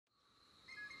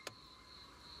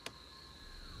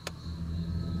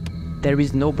There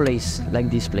is no place like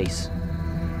this place,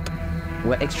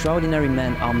 where extraordinary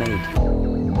men are made.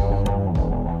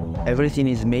 Everything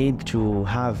is made to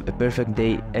have a perfect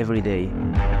day every day.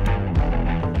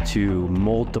 To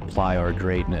multiply our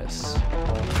greatness.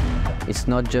 It's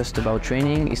not just about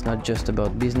training, it's not just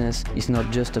about business, it's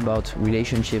not just about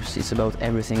relationships, it's about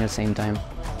everything at the same time.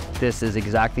 This is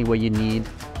exactly what you need,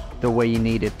 the way you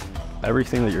need it.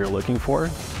 Everything that you're looking for,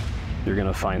 you're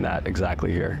gonna find that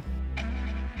exactly here.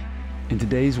 In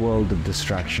today's world of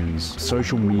distractions,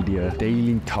 social media,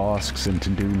 daily tasks and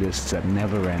to-do lists that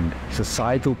never end,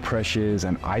 societal pressures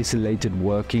and isolated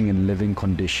working and living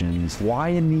conditions, why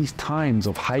in these times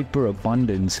of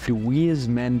hyper-abundance do we as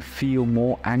men feel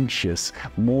more anxious,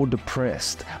 more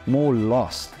depressed, more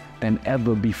lost than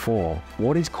ever before?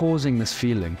 What is causing this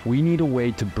feeling? We need a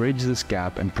way to bridge this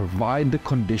gap and provide the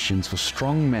conditions for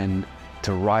strong men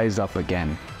to rise up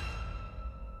again.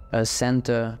 A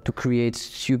center to create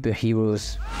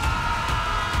superheroes.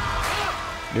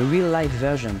 The real-life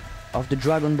version of the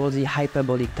Dragon Ball Z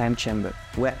hyperbolic time chamber,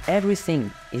 where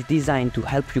everything is designed to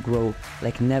help you grow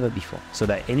like never before. So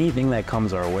that anything that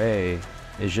comes our way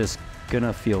is just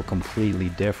gonna feel completely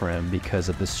different because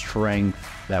of the strength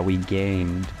that we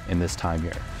gained in this time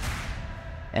here.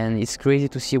 And it's crazy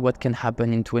to see what can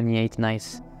happen in 28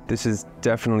 nights. This has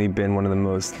definitely been one of the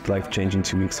most life-changing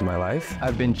 2 weeks of my life.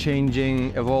 I've been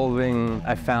changing, evolving.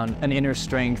 I found an inner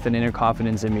strength and inner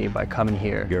confidence in me by coming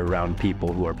here. You're around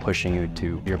people who are pushing you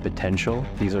to your potential.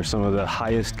 These are some of the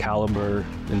highest caliber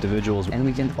individuals. And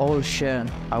we can all share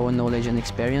our knowledge and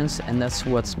experience, and that's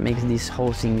what makes this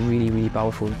whole thing really, really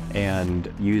powerful. And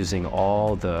using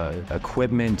all the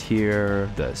equipment here,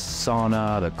 the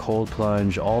sauna, the cold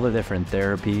plunge, all the different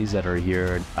therapies that are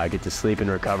here. I get to sleep and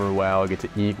recover well, I get to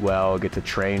eat well, get to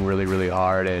train really, really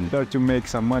hard. And start to make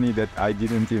some money that I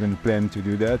didn't even plan to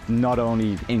do that. Not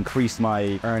only increased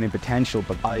my earning potential,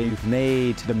 but I've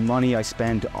made the money I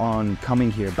spent on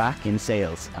coming here back in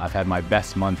sales. I've had my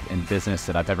best month in business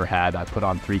that I've ever had. I put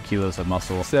on 3 kilos of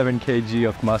muscle. 7 kg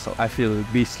of muscle. I feel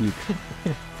beastly.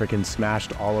 freaking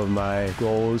smashed all of my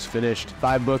goals, finished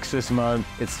 5 books this month.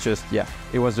 It's just, yeah,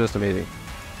 it was just amazing.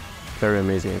 Very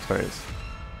amazing experience.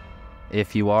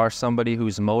 If you are somebody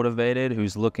who's motivated,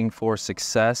 who's looking for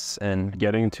success and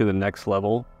Getting to the next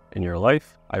level in your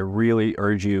life, I really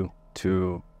urge you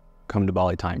to come to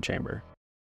Bali Time Chamber.